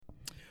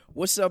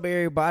What's up,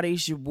 everybody?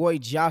 It's your boy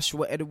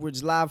Joshua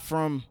Edwards, live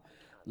from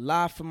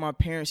my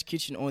parents'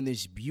 kitchen on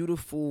this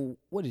beautiful,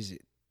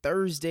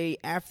 Thursday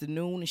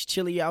afternoon. It's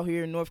chilly out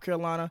here in North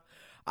Carolina.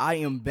 I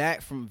am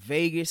back from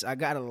Vegas. I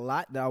got a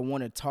lot that I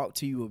want to talk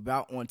to you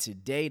about on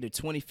today, the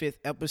 25th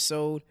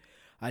episode.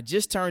 I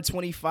just turned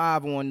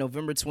 25 on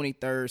November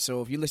 23rd,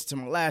 so if you listen to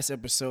my last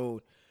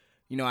episode,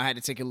 you know I had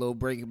to take a little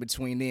break in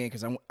between then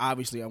because I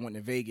went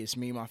to Vegas.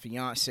 Me and my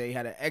fiance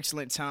had an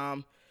excellent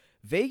time.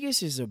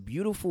 Vegas is a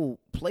beautiful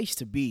place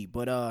to be,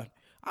 but I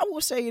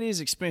will say it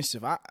is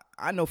expensive.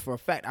 I know for a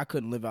fact I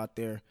couldn't live out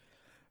there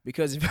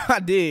because if I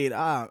did,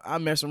 I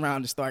mess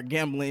around and start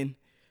gambling,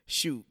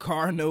 shoot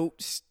car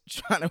notes,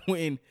 trying to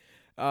win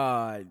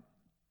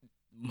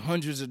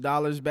hundreds of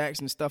dollars back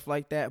and stuff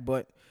like that.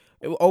 But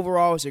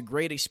overall, it's a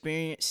great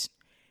experience.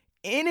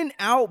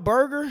 In-N-Out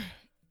Burger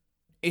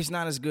is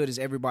not as good as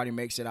everybody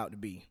makes it out to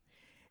be.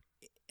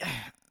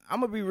 I'm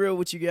going to be real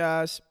with you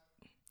guys.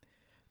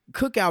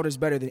 Cookout is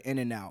better than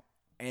In-N-Out,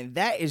 and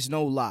that is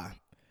no lie.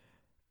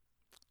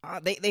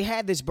 They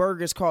had this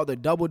burger. It's called the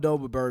Double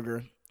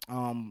Burger.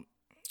 When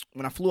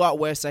I flew out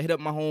west, I hit up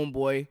my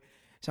homeboy.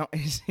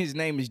 His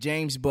name is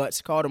James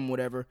Butts. Called him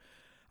whatever.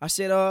 I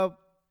said,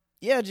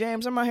 yeah,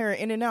 James, I'm out here at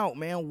In-N-Out,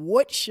 man.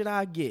 What should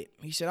I get?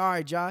 He said, all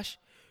right, Josh,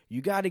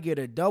 you got to get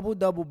a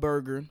double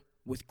burger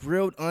with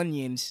grilled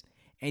onions,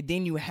 and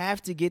then you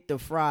have to get the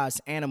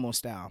fries animal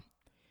style.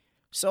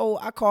 So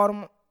I called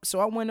him. So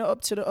I went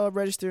up to the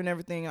register and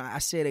everything. I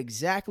said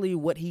exactly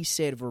what he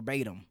said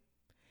verbatim.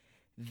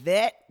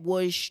 That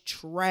was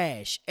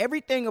trash.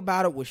 Everything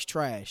about it was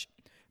trash.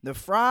 The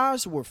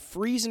fries were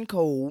freezing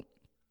cold.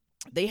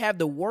 They have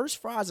the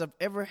worst fries I've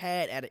ever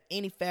had at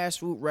any fast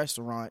food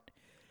restaurant.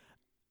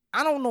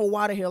 I don't know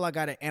why the hell I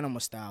got an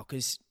animal style,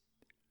 because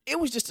it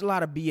was just a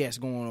lot of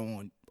BS going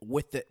on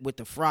with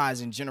the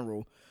fries in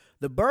general.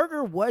 The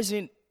burger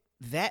wasn't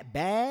that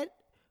bad,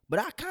 but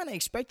I kind of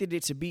expected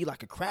it to be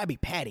like a Krabby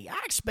Patty. I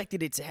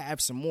expected it to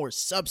have some more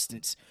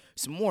substance,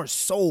 some more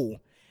soul.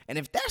 And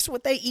if that's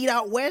what they eat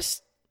out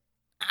west,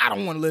 I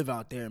don't want to live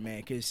out there, man,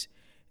 because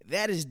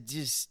that is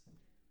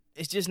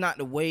it's just not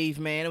the wave,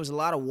 man. There was a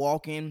lot of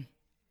walking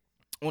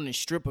on the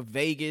strip of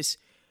Vegas.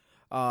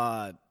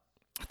 I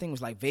think it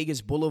was like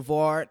Vegas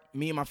Boulevard.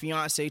 Me and my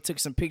fiance took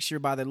some picture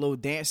by the little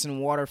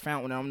dancing water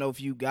fountain. I don't know if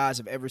you guys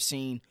have ever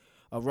seen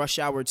a Rush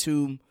Hour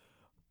 2,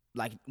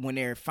 like when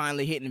they're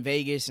finally hitting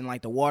Vegas and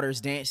like the water's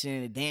dancing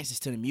and it dances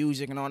to the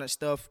music and all that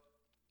stuff.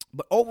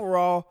 But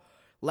overall,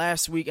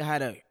 last week I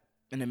had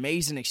an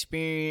amazing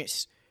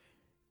experience.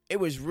 It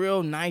was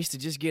real nice to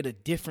just get a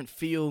different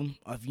feel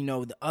of,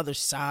 the other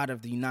side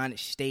of the United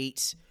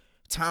States.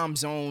 Time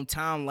zone,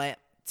 time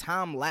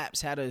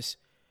lapse had us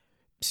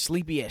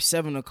sleepy at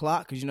 7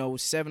 o'clock because, it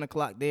was 7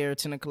 o'clock there,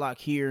 10 o'clock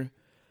here.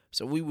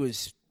 So we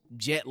was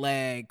jet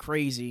lag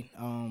crazy.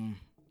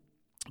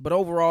 But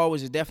overall, it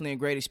was definitely a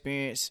great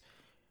experience.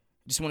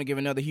 Just want to give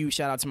another huge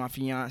shout out to my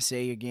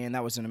fiance again.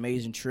 That was an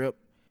amazing trip.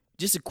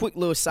 Just a quick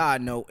little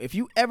side note. If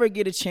you ever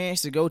get a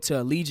chance to go to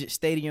Allegiant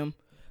Stadium,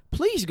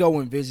 please go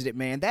and visit it,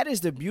 man. That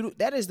is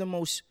the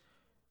most,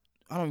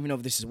 I don't even know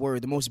if this is a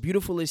word, the most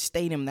beautifulest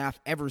stadium that I've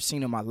ever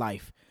seen in my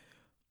life.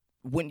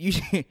 When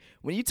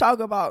you talk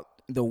about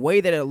the way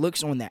that it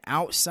looks on the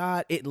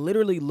outside, it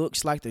literally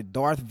looks like the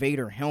Darth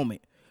Vader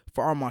helmet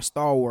for all my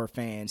Star Wars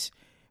fans.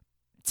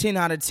 10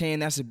 out of 10.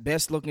 That's the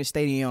best looking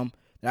stadium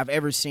that I've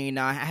ever seen.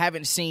 Now, I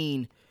haven't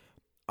seen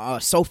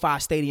SoFi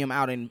Stadium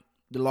out in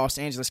the Los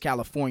Angeles,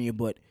 California,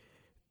 but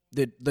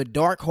the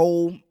dark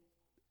hole,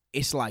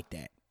 it's like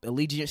that.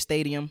 Allegiant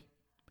Stadium,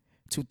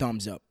 2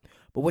 thumbs up.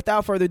 But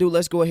without further ado,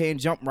 let's go ahead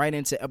and jump right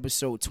into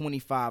episode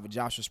 25 of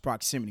Joshua's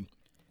Proximity.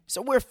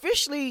 So we're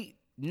officially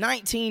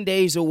 19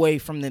 days away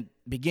from the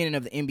beginning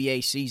of the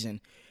NBA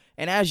season.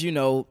 And as you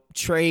know,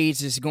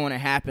 trades is going to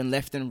happen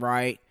left and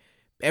right.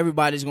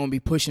 Everybody's going to be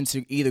pushing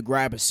to either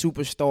grab a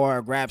superstar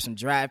or grab some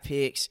draft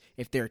picks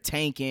if they're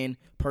tanking,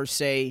 per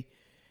se.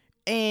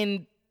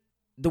 And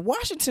the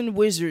Washington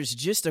Wizards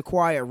just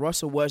acquired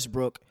Russell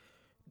Westbrook.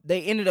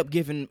 They ended up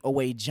giving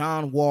away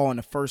John Wall in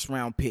the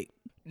first-round pick.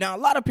 Now, a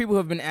lot of people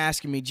have been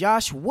asking me,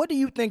 Josh, what do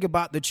you think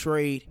about the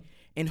trade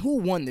and who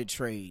won the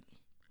trade?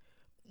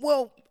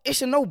 Well,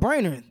 it's a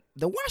no-brainer.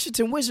 The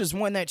Washington Wizards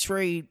won that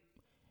trade,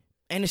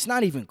 and it's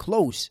not even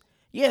close.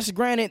 Yes,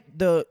 granted,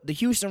 the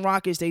Houston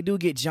Rockets, they do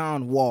get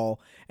John Wall,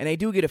 and they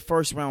do get a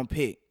first-round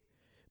pick.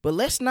 But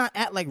let's not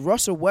act like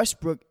Russell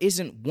Westbrook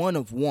isn't one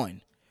of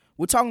one.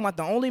 We're talking about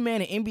the only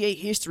man in NBA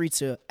history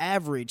to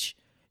average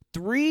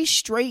 3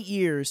 straight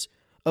years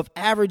of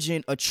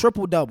averaging a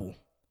triple-double.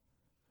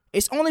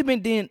 It's only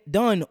been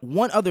done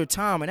one other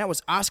time, and that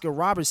was Oscar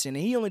Robertson,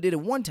 and he only did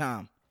it one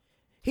time.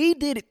 He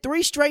did it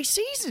 3 straight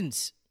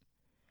seasons.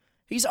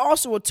 He's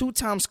also a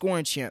 2-time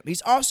scoring champ.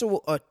 He's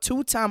also a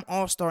 2-time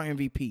All-Star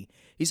MVP.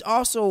 He's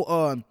also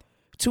a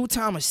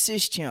 2-time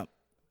assist champ.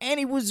 And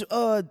he was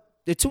the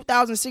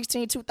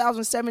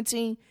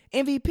 2016-2017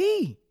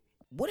 MVP.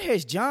 What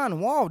has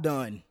John Wall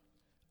done?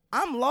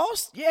 I'm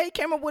lost. Yeah, he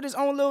came up with his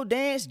own little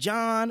dance,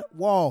 John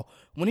Wall,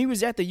 when he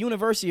was at the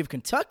University of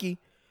Kentucky.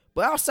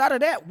 But outside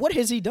of that, what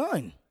has he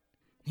done?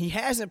 He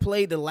hasn't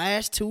played the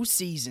last 2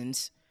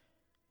 seasons.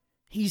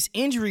 He's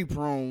injury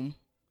prone.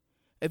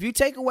 If you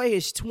take away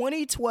his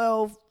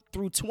 2012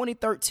 through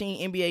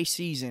 2013 NBA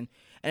season,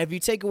 and if you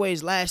take away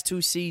his last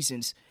 2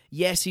 seasons,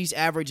 yes, he's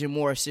averaging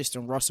more assists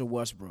than Russell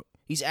Westbrook.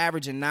 He's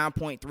averaging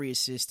 9.3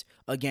 assists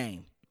a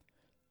game.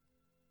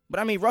 But,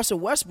 I mean, Russell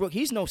Westbrook,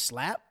 he's no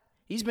slap.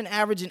 He's been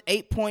averaging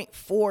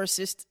 8.4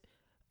 assists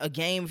a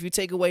game. If you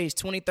take away his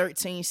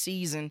 2013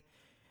 season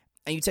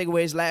and you take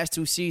away his last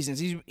 2 seasons,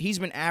 he's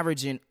been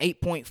averaging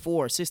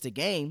 8.4 assists a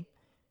game.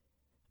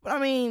 But, I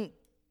mean,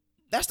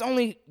 that's the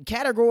only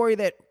category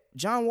that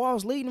John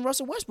Wall's leading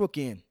Russell Westbrook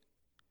in.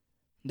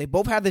 They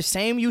both have the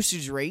same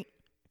usage rate.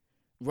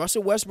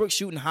 Russell Westbrook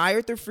shooting higher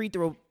at the free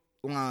throw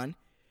line.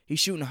 He's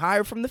shooting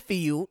higher from the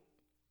field.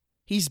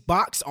 He's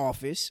box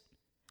office.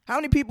 How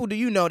many people do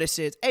you know that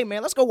says, hey,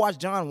 man, let's go watch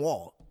John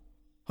Wall?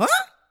 Huh?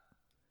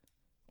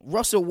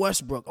 Russell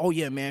Westbrook. Oh,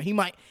 yeah, man. He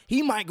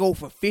might go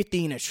for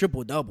 50 and a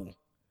triple-double.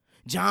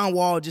 John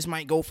Wall just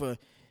might go for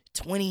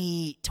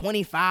 20,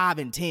 25,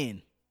 and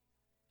 10.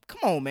 Come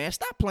on, man.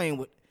 Stop playing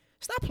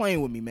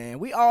with me, man.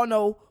 We all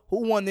know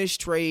who won this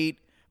trade.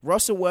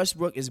 Russell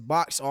Westbrook is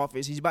box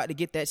office. He's about to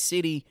get that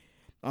city,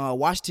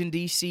 Washington,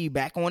 D.C.,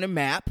 back on the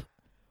map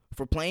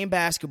for playing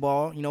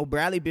basketball. You know,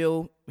 Bradley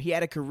Beal, he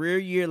had a career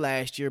year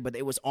last year, but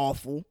it was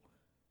awful.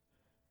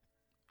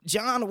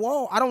 John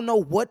Wall, I don't know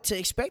what to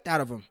expect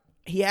out of him.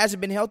 He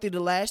hasn't been healthy the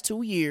last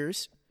 2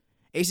 years.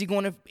 Is he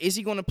going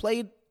to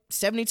play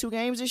 72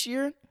 games this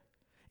year?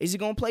 Is he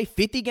going to play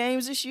 50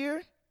 games this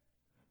year?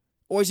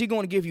 Or is he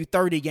going to give you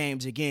 30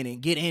 games again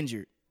and get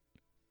injured?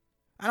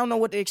 I don't know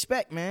what to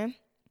expect, man.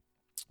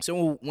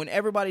 So when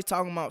everybody's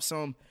talking about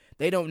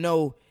they don't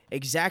know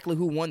exactly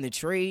who won the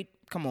trade,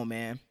 come on,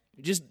 man.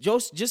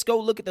 Just go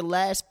look at the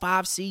last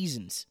 5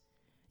 seasons.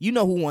 You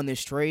know who won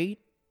this trade.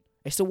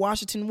 It's the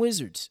Washington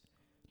Wizards.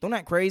 Don't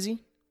act crazy.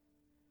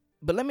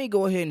 But let me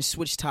go ahead and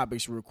switch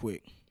topics real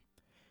quick.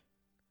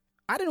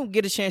 I didn't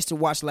get a chance to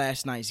watch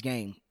last night's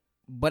game,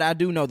 but I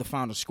do know the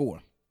final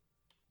score.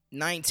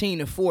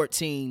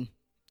 19-14,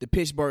 the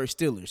Pittsburgh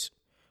Steelers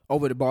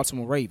over the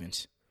Baltimore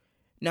Ravens.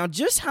 Now,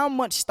 just how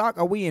much stock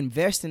are we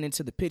investing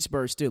into the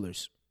Pittsburgh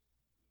Steelers?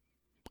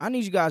 I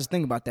need you guys to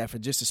think about that for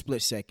just a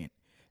split second.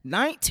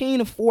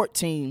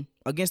 19-14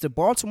 against the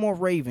Baltimore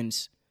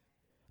Ravens,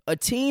 a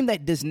team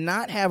that does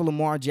not have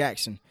Lamar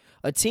Jackson,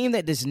 a team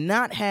that does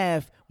not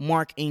have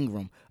Mark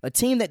Ingram, a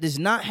team that does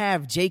not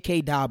have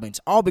J.K. Dobbins,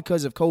 all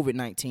because of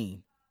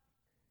COVID-19.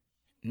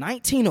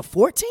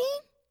 19-14?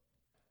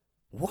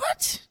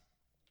 What?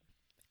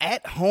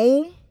 At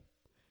home?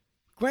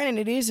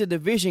 Granted, it is a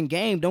division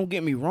game, don't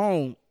get me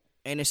wrong,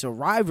 and it's a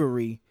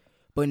rivalry,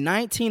 but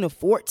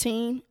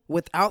 19-14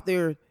 without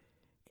the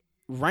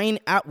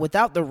reigning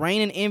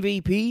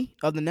MVP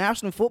of the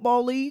National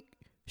Football League,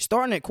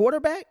 starting at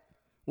quarterback,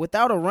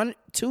 without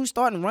 2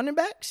 starting running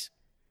backs,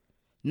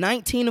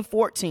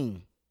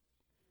 19-14.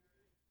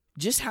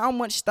 Just how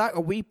much stock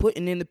are we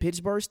putting in the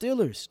Pittsburgh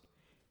Steelers?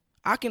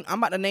 I'm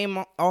about to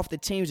name off the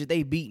teams that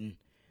they've beaten.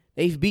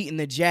 They've beaten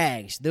the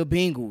Jags, the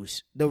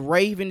Bengals, the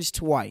Ravens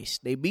twice.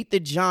 They beat the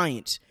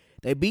Giants.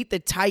 They beat the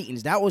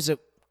Titans. That was a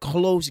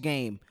close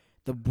game.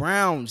 The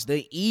Browns,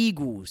 the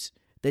Eagles,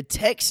 the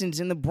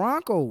Texans, and the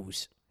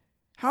Broncos.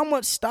 How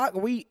much stock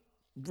are we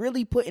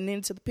really putting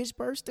into the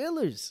Pittsburgh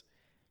Steelers?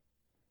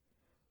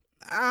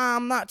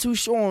 I'm not too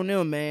sure on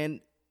them, man.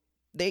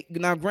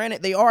 Now,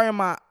 granted, they are in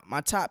my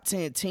top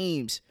 10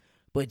 teams,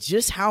 but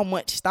just how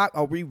much stock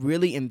are we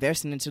really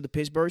investing into the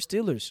Pittsburgh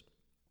Steelers?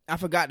 I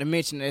forgot to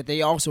mention that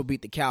they also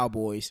beat the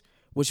Cowboys,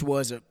 which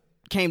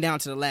came down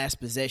to the last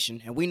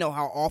possession, and we know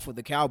how awful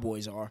the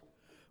Cowboys are.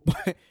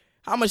 But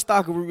how much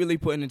stock are we really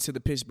putting into the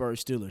Pittsburgh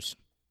Steelers?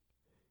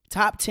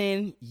 Top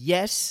 10,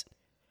 yes.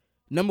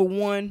 Number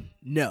 1,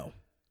 no.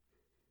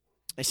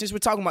 And since we're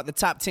talking about the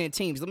top 10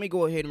 teams, let me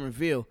go ahead and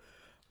reveal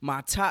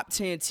my top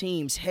 10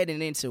 teams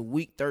heading into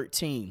Week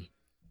 13.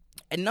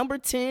 At number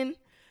 10,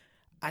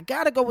 I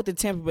got to go with the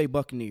Tampa Bay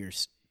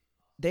Buccaneers.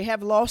 They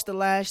have lost the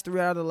last 3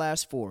 out of the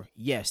last 4.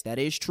 Yes, that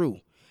is true.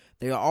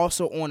 They are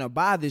also on a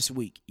bye this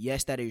week.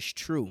 Yes, that is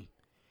true.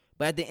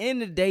 But at the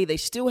end of the day, they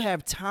still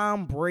have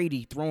Tom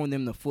Brady throwing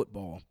them the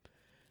football.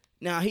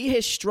 Now, he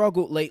has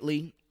struggled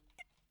lately,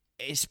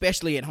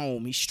 especially at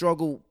home. He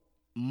struggled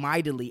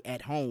mightily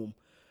at home.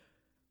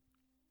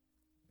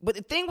 But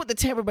the thing with the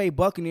Tampa Bay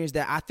Buccaneers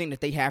that I think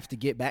that they have to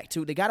get back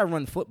to, they got to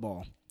run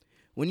football.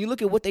 When you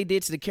look at what they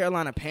did to the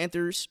Carolina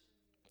Panthers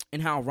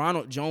and how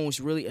Ronald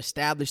Jones really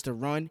established the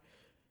run,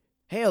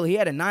 hell, he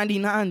had a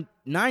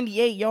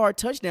 98-yard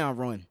touchdown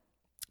run.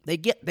 They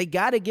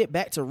got to get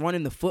back to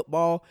running the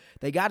football.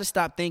 They got to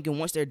stop thinking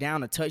once they're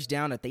down a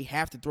touchdown that they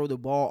have to throw the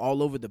ball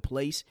all over the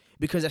place,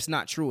 because that's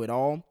not true at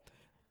all.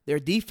 Their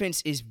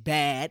defense is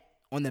bad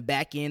on the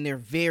back end. They're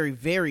very,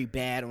 very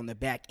bad on the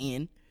back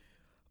end.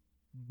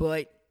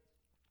 But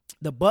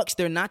the Bucs,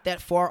 they're not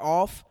that far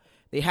off.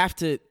 They got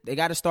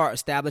to start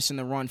establishing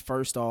the run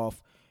first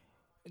off.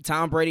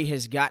 Tom Brady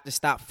has got to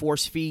stop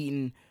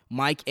force-feeding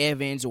Mike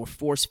Evans or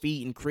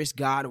force-feeding Chris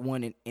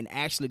Godwin and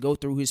actually go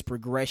through his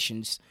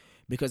progressions,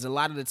 because a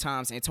lot of the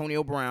times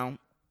Antonio Brown,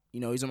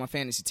 He's on my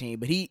fantasy team,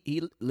 but he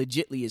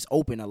legitly is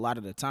open a lot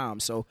of the time.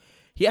 So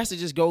he has to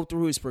just go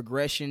through his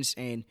progressions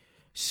and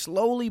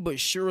slowly but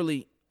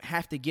surely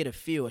have to get a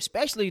feel,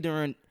 especially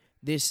during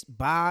this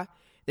bye.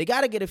 They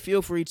got to get a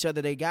feel for each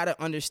other. They got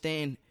to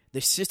understand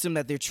the system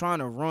that they're trying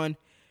to run,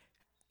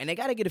 and they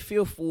got to get a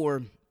feel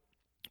for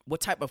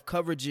what type of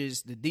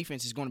coverages the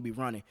defense is going to be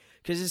running,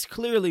 because it's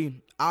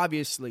clearly,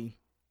 obviously,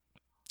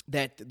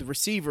 that the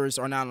receivers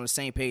are not on the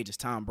same page as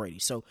Tom Brady.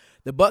 So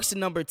the Bucs are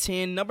number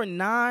 10. Number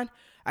 9,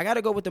 I got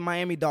to go with the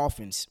Miami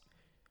Dolphins.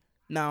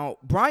 Now,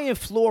 Brian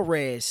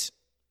Flores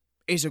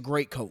is a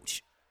great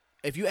coach.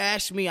 If you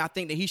ask me, I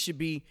think that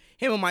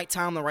him and Mike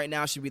Tomlin right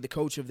now should be the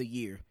coach of the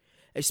year,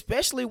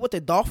 especially what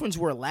the Dolphins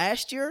were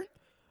last year,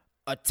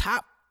 a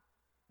top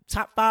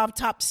 5,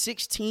 top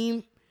 6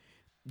 team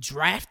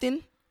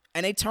drafting,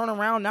 and they turn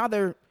around. Now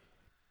they're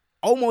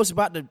almost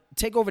about to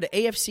take over the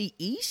AFC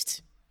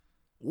East.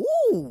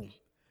 Woo!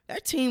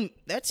 That team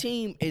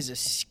is a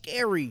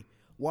scary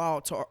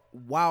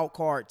wild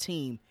card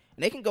team,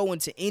 and they can go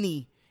into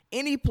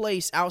any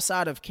place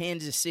outside of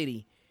Kansas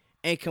City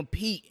and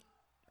compete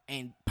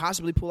and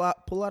possibly pull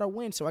out a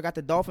win. So I got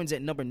the Dolphins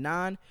at number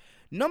 9.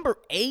 Number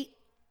 8,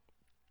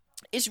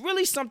 it's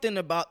really something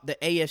about the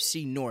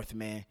AFC North,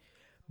 man,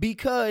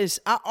 because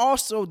I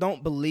also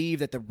don't believe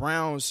that the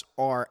Browns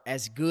are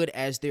as good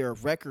as their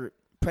record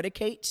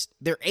predicates.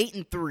 They're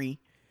 8-3.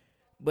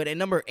 But at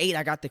number 8,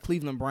 I got the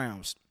Cleveland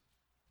Browns.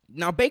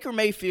 Now, Baker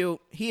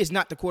Mayfield, he is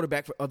not the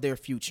quarterback of their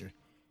future.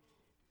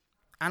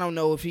 I don't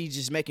know if he's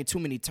just making too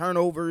many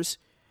turnovers.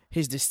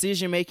 His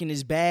decision-making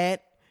is bad.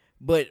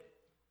 But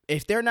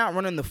if they're not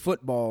running the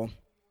football,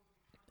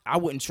 I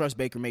wouldn't trust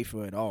Baker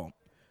Mayfield at all.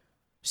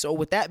 So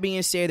with that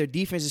being said, their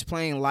defense is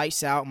playing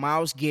lights out.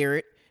 Myles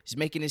Garrett is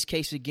making his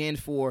case again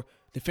for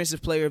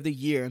Defensive Player of the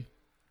Year.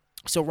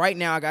 So right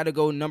now, I got to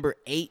go number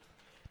 8,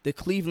 the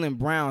Cleveland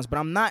Browns. But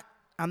I'm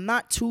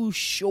not too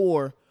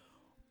sure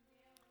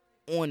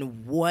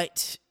on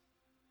what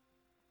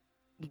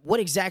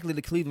exactly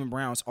the Cleveland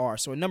Browns are.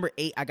 So at number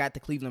 8, I got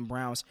the Cleveland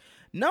Browns.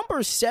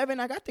 Number 7,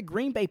 I got the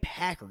Green Bay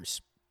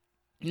Packers.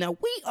 Now,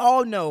 we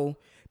all know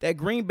that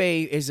Green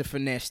Bay is a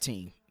finesse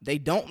team. They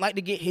don't like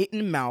to get hit in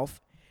the mouth.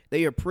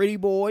 They are pretty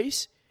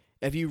boys.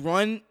 If you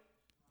run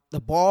the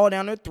ball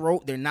down their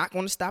throat, they're not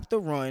going to stop the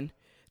run.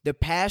 The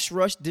pass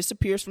rush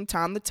disappears from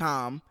time to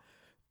time.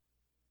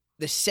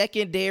 The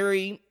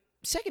secondary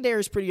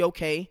is pretty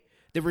okay.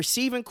 The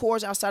receiving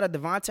corps outside of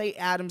Devontae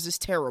Adams is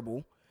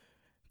terrible.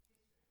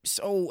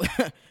 So,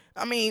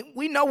 I mean,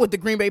 we know what the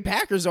Green Bay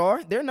Packers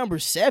are. They're number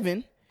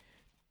 7.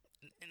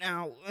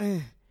 Now,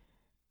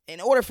 in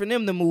order for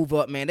them to move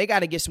up, man, they got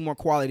to get some more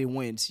quality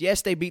wins.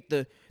 Yes, they beat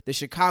the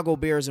Chicago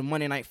Bears in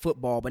Monday Night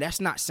Football, but that's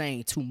not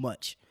saying too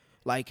much.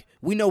 Like,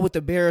 we know what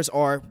the Bears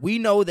are. We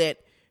know that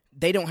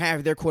they don't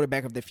have their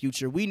quarterback of the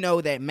future. We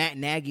know that Matt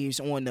Nagy is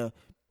on the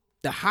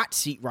hot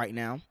seat right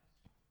now.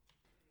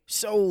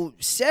 So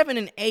 7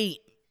 and 8,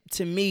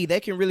 to me, they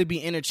can really be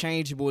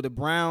interchangeable. The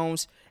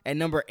Browns at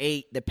number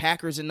 8, the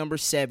Packers at number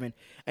 7.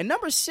 And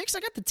number 6, I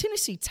got the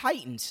Tennessee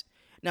Titans.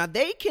 Now,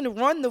 they can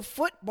run the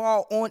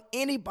football on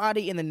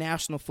anybody in the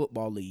National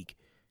Football League.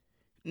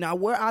 Now,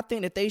 where I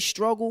think that they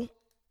struggle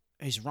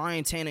is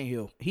Ryan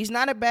Tannehill. He's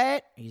not a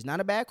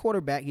bad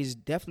quarterback. He's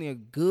definitely a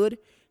good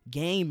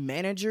game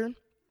manager.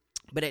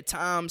 But at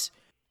times,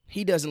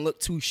 he doesn't look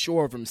too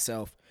sure of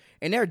himself.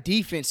 And their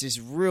defense is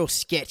real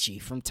sketchy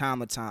from time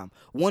to time.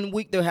 One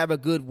week they'll have a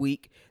good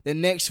week. The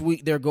next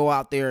week they'll go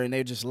out there and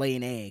they'll just lay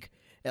an egg.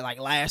 And like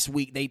last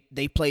week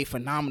they played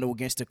phenomenal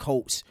against the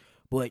Colts.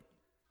 But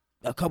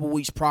a couple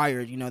weeks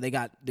prior, they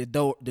got the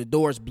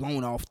doors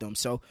blown off them.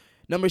 So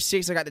number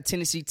 6, I got the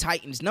Tennessee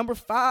Titans. Number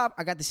 5,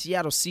 I got the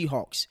Seattle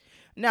Seahawks.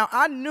 Now,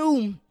 I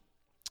knew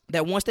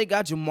that once they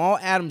got Jamal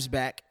Adams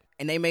back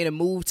and they made a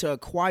move to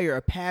acquire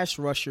a pass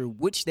rusher,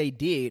 which they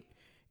did,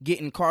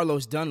 getting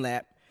Carlos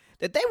Dunlap,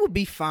 that they would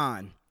be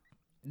fine.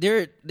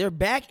 Their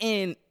back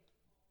end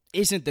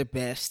isn't the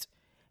best.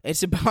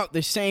 It's about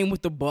the same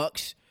with the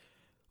Bucs.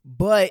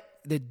 But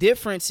the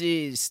difference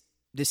is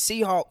the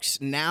Seahawks,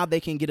 now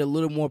they can get a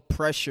little more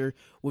pressure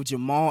with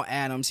Jamal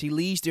Adams. He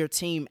leads their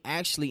team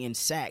actually in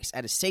sacks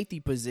at a safety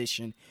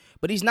position.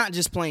 But he's not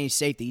just playing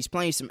safety. He's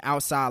playing some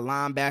outside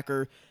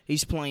linebacker.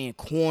 He's playing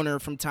corner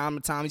from time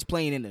to time. He's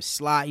playing in the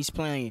slot. He's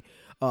playing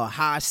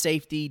high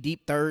safety,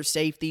 deep third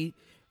safety,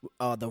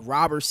 the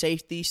robber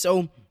safety.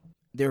 So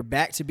they're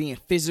back to being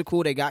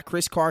physical. They got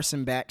Chris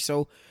Carson back.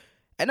 So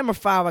at number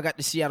 5, I got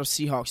the Seattle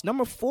Seahawks.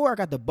 Number 4, I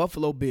got the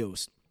Buffalo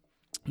Bills.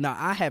 Now,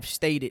 I have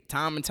stated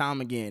time and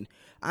time again,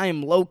 I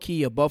am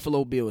low-key a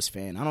Buffalo Bills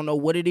fan. I don't know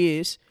what it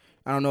is.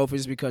 I don't know if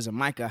it's because of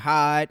Micah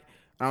Hyde.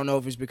 I don't know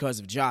if it's because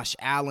of Josh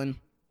Allen.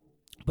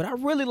 But I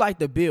really like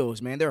the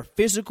Bills, man. They're a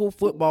physical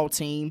football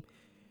team.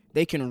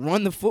 They can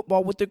run the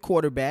football with their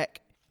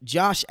quarterback.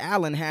 Josh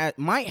Allen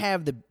might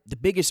have the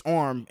biggest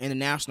arm in the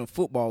National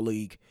Football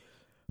League.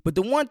 But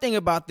the one thing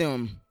about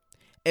them,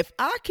 if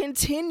I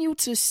continue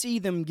to see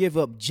them give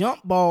up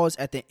jump balls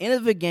at the end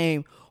of a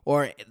game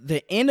or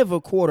the end of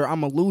a quarter,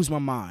 I'm going to lose my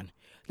mind.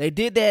 They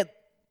did that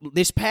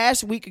this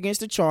past week against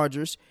the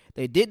Chargers.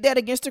 They did that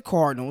against the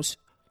Cardinals.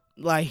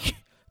 Like,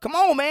 come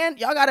on, man.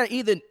 Y'all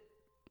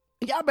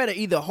better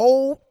either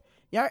hold,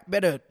 y'all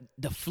better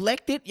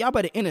deflect it, y'all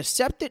better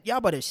intercept it,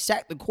 y'all better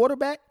sack the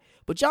quarterback.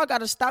 But y'all got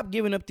to stop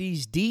giving up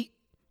these deep,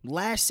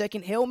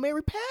 last-second Hail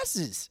Mary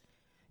passes.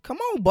 Come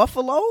on,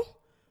 Buffalo.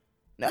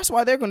 That's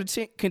why they're going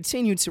to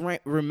continue to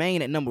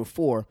remain at number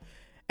 4.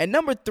 At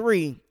number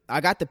 3,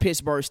 I got the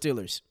Pittsburgh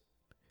Steelers.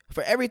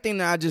 For everything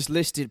that I just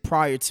listed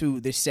prior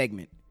to this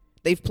segment,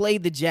 they've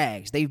played the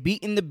Jags. They've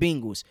beaten the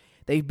Bengals.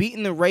 They've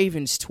beaten the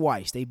Ravens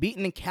twice. They've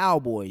beaten the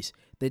Cowboys,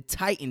 the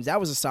Titans. That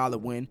was a solid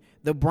win.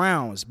 The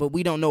Browns, but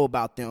we don't know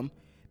about them.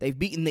 They've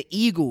beaten the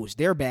Eagles.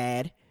 They're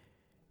bad.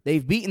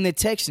 They've beaten the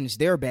Texans.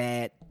 They're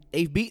bad.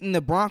 They've beaten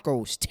the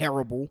Broncos.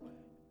 Terrible.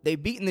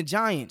 They've beaten the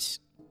Giants.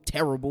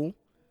 Terrible.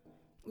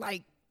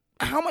 Like,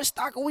 how much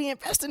stock are we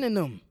investing in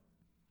them?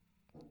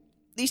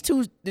 The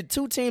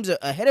two teams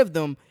ahead of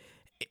them,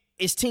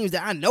 it's teams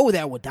that I know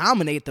that will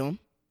dominate them,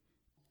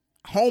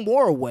 home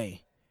or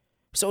away.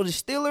 So the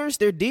Steelers,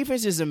 their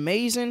defense is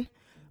amazing,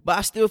 but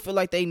I still feel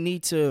like they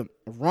need to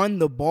run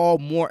the ball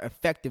more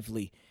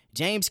effectively.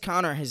 James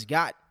Conner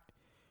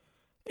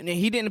and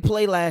he didn't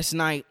play last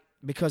night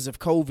because of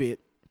COVID,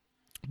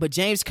 but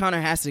James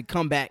Conner has to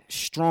come back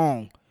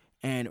strong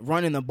and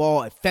running the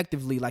ball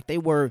effectively like they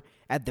were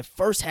at the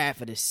first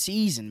half of the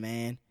season,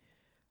 man.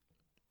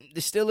 The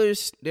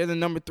Steelers, they're the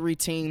number 3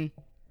 team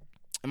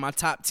in my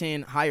top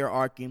 10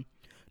 hierarchy.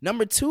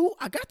 Number 2,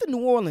 I got the New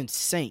Orleans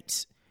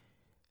Saints.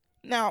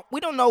 Now, we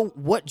don't know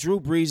what Drew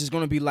Brees is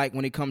going to be like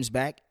when he comes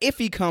back, if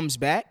he comes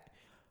back,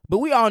 but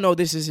we all know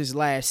this is his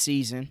last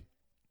season.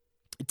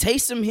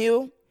 Taysom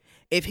Hill,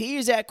 if he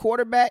is at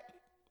quarterback,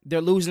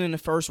 they're losing in the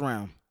first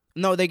round.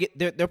 No,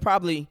 they'll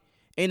probably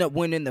end up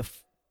winning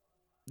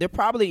they'll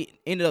probably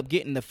ended up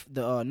getting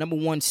the number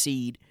 1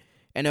 seed,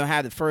 and they'll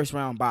have the first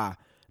round bye.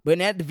 But in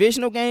that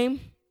divisional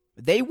game,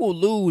 they will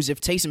lose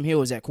if Taysom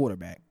Hill is at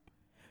quarterback.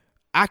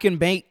 I can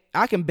bet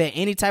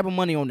any type of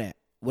money on that.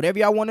 Whatever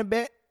y'all want to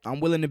bet,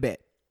 I'm willing to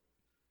bet.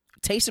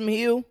 Taysom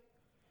Hill,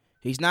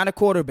 he's not a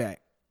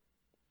quarterback.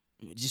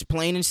 Just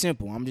plain and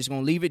simple. I'm just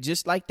going to leave it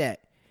just like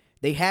that.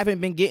 They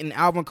haven't been getting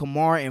Alvin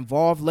Kamara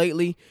involved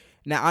lately.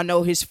 Now, I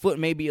know his foot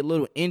may be a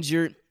little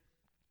injured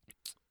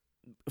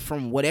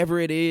from whatever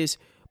it is,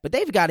 but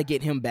they've got to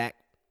get him back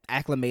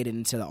acclimated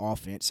into the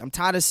offense. I'm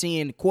tired of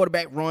seeing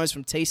quarterback runs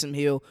from Taysom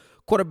Hill,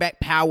 quarterback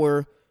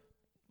power,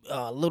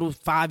 little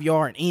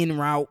 5-yard in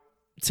route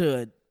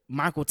to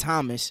Michael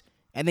Thomas,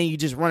 and then you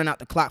just running out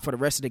the clock for the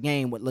rest of the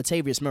game with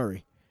Latavius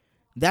Murray.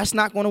 That's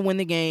not going to win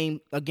the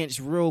game against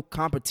real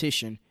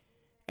competition.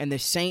 And the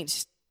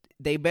Saints,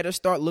 they better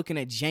start looking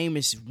at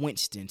Jameis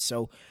Winston.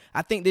 So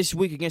I think this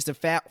week against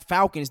the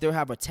Falcons, they'll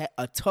have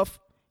a tough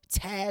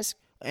task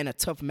and a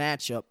tough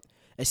matchup,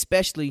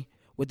 especially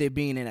with it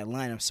being in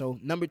Atlanta. So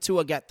number 2,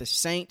 I got the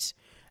Saints.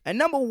 And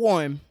number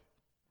 1,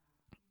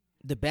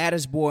 the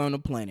baddest boy on the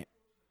planet,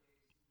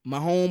 my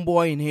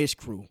homeboy and his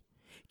crew,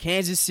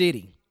 Kansas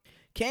City.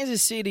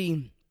 Kansas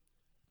City,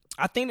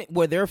 I think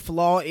where their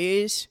flaw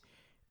is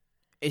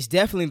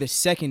definitely the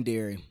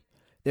secondary.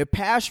 Their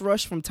pass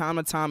rush from time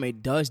to time,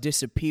 it does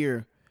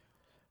disappear,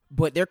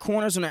 but their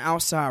corners on the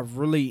outside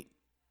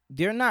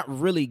they're not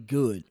really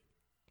good.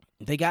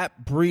 They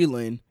got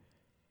Breeland.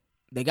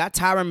 They got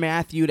Tyrann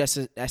Mathieu, that's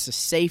a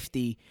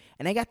safety,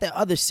 and they got that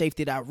other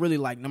safety that I really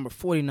like, number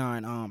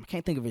 49. I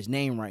can't think of his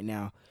name right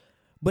now.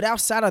 But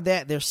outside of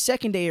that, their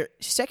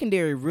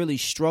secondary really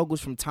struggles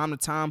from time to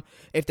time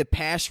if the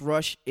pass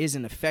rush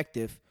isn't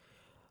effective.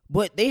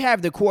 But they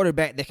have the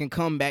quarterback that can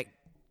come back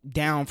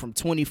down from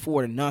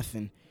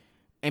 24-0,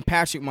 and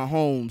Patrick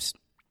Mahomes.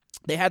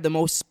 They have the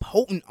most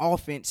potent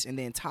offense in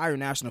the entire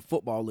National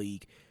Football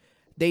League.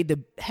 They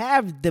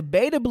have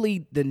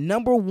debatably the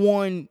number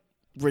 1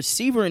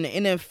 receiver in the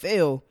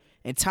NFL,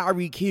 and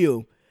Tyreek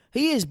Hill.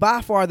 He is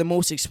by far the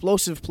most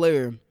explosive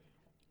player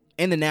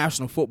in the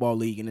National Football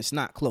League, and it's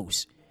not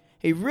close.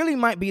 He really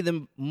might be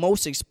the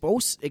most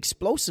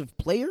explosive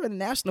player in the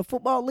National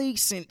Football League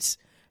since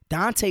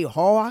Dante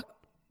Hall.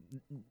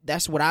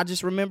 That's what I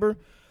just remember.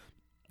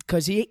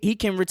 Because he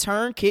can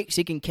return kicks.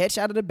 He can catch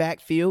out of the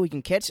backfield. He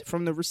can catch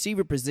from the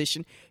receiver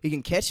position. He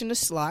can catch in the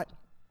slot.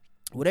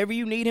 Whatever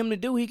you need him to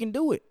do, he can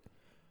do it.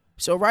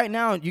 So right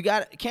now, you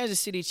got Kansas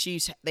City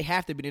Chiefs. They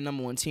have to be the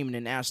number 1 team in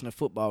the National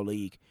Football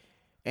League,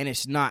 and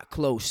it's not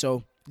close.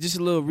 So just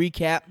a little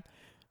recap.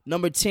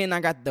 Number 10, I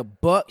got the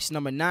Bucks.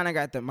 Number 9, I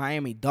got the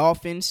Miami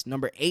Dolphins.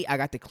 Number 8, I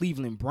got the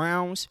Cleveland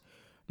Browns.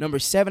 Number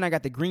 7, I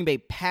got the Green Bay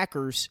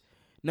Packers.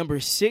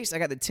 Number 6, I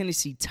got the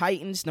Tennessee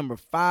Titans. Number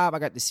 5, I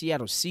got the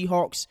Seattle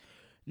Seahawks.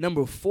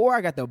 Number 4,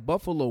 I got the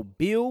Buffalo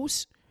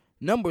Bills.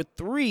 Number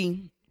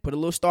 3, put a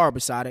little star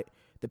beside it,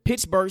 the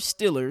Pittsburgh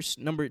Steelers.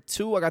 Number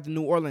 2, I got the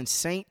New Orleans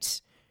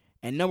Saints.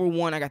 And number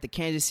 1, I got the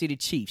Kansas City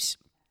Chiefs.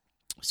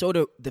 So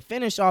to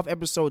finish off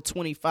episode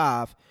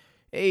 25,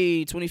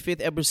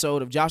 25th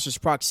episode of Joshua's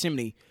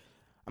Proximity,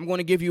 I'm going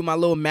to give you my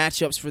little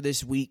matchups for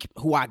this week,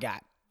 who I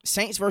got.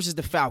 Saints versus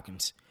the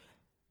Falcons.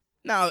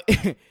 Now,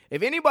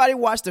 if anybody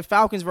watched the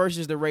Falcons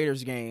versus the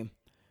Raiders game,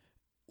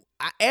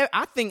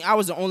 I think I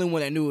was the only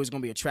one that knew it was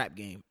going to be a trap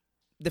game.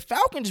 The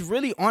Falcons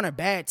really aren't a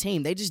bad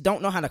team. They just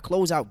don't know how to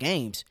close out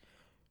games.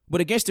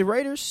 But against the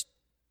Raiders,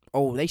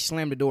 they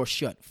slammed the door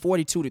shut,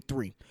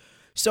 42-3.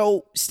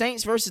 So,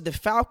 Saints versus the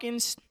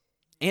Falcons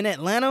in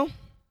Atlanta.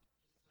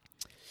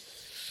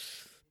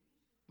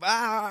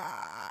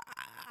 I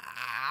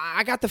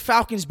got the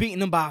Falcons beating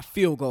them by a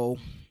field goal.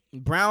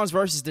 Browns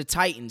versus the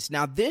Titans.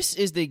 Now, this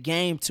is the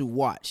game to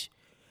watch.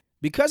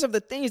 Because of the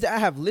things that I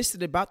have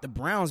listed about the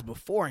Browns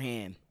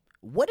beforehand,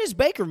 what is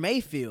Baker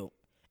Mayfield?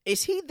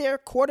 Is he their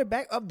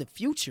quarterback of the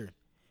future?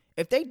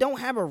 If they don't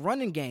have a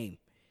running game,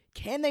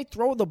 can they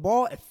throw the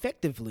ball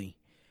effectively?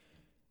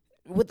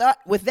 With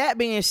that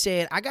being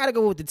said, I got to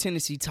go with the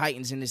Tennessee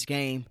Titans in this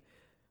game.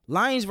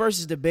 Lions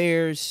versus the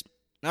Bears.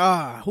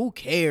 Who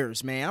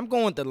cares, man? I'm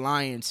going with the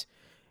Lions.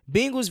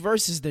 Bengals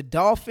versus the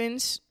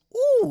Dolphins.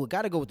 Ooh,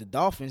 got to go with the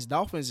Dolphins.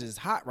 Dolphins is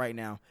hot right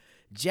now.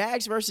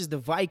 Jags versus the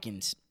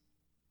Vikings.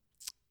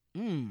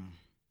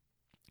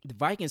 The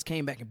Vikings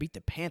came back and beat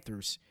the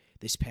Panthers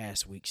this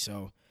past week,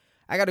 so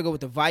I got to go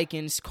with the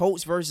Vikings.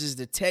 Colts versus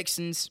the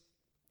Texans.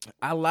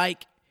 I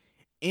like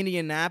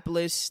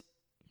Indianapolis.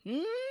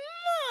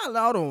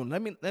 Hold on.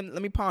 Let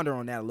me ponder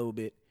on that a little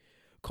bit.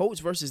 Colts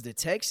versus the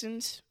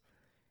Texans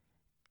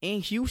in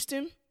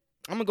Houston.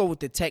 I'm going to go with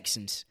the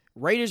Texans.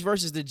 Raiders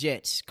versus the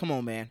Jets. Come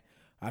on, man.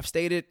 I've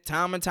stated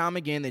time and time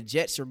again the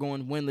Jets are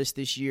going winless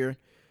this year.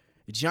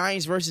 The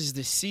Giants versus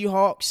the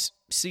Seahawks.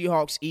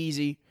 Seahawks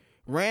easy.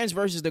 Rams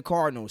versus the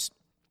Cardinals.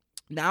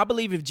 Now, I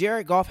believe if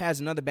Jared Goff has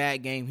another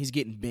bad game, he's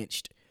getting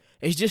benched.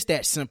 It's just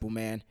that simple,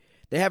 man.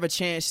 They have a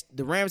chance.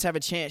 The Rams have a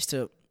chance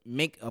to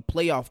make a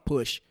playoff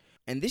push.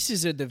 And this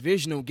is a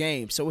divisional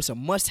game, so it's a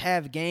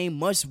must-have game,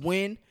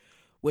 must-win.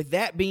 With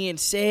that being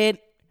said,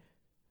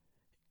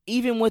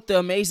 even with the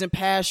amazing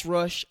pass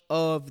rush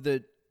of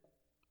the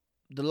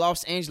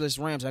Los Angeles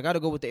Rams, I got to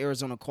go with the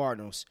Arizona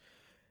Cardinals.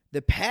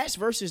 The Pats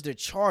versus the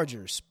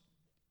Chargers.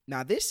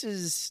 Now, this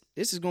is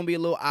going to be a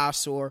little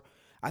eyesore.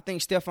 I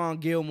think Stephon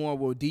Gilmore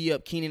will D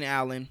up Keenan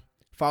Allen,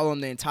 follow him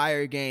the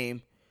entire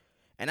game.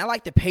 And I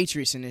like the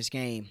Patriots in this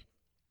game.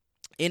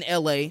 In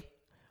L.A.,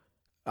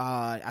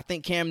 I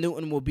think Cam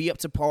Newton will be up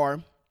to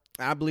par.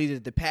 I believe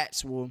that the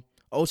Pats will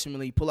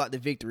ultimately pull out the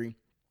victory.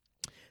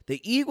 The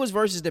Eagles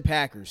versus the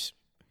Packers.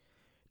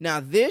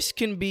 Now, this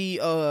can be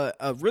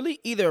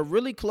either a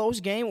really close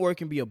game or it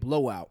can be a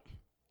blowout.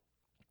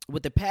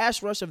 With the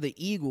pass rush of the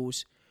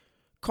Eagles,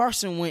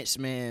 Carson Wentz,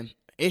 man,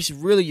 it's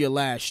really your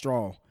last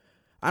straw.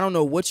 I don't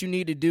know what you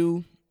need to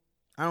do.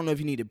 I don't know if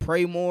you need to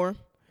pray more.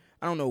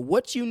 I don't know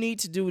what you need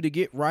to do to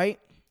get right.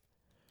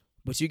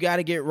 But you got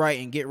to get right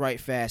and get right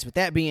fast. With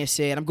that being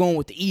said, I'm going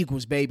with the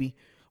Eagles, baby.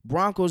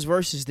 Broncos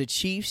versus the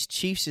Chiefs.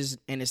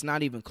 And it's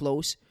not even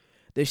close.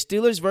 The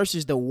Steelers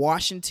versus the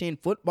Washington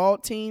football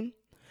team.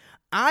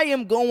 I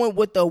am going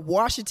with the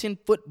Washington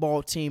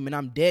football team, and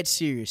I'm dead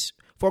serious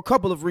for a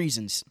couple of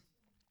reasons.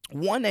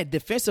 One, that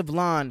defensive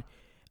line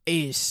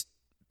is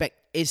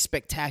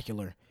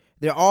spectacular.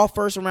 They're all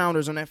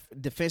first-rounders on that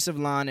defensive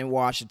line in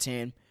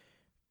Washington.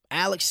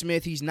 Alex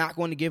Smith, he's not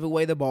going to give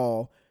away the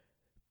ball.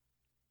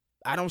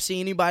 I don't see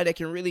anybody that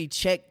can really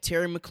check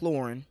Terry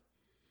McLaurin.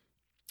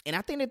 And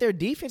I think that their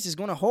defense is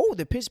going to hold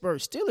the Pittsburgh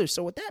Steelers.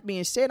 So with that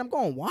being said, I'm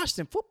going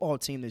Washington football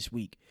team this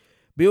week.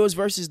 Bills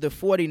versus the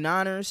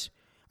 49ers.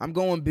 I'm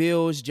going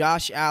Bills,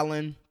 Josh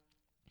Allen.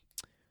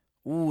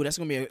 Ooh, that's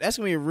gonna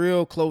be a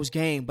real close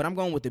game, but I'm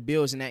going with the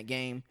Bills in that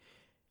game.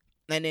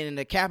 And then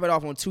to cap it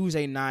off on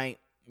Tuesday night,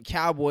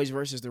 Cowboys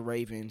versus the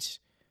Ravens.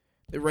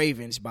 The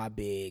Ravens by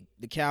big.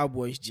 The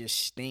Cowboys just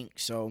stink,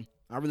 so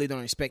I really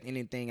don't expect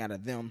anything out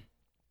of them.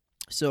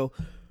 So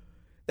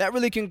that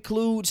really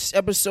concludes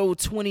episode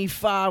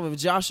 25 of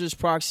Joshua's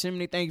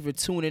Proximity. Thank you for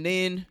tuning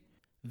in.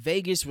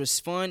 Vegas was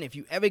fun. If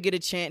you ever get a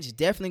chance,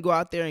 definitely go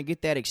out there and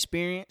get that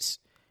experience.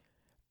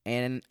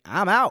 And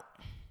I'm out.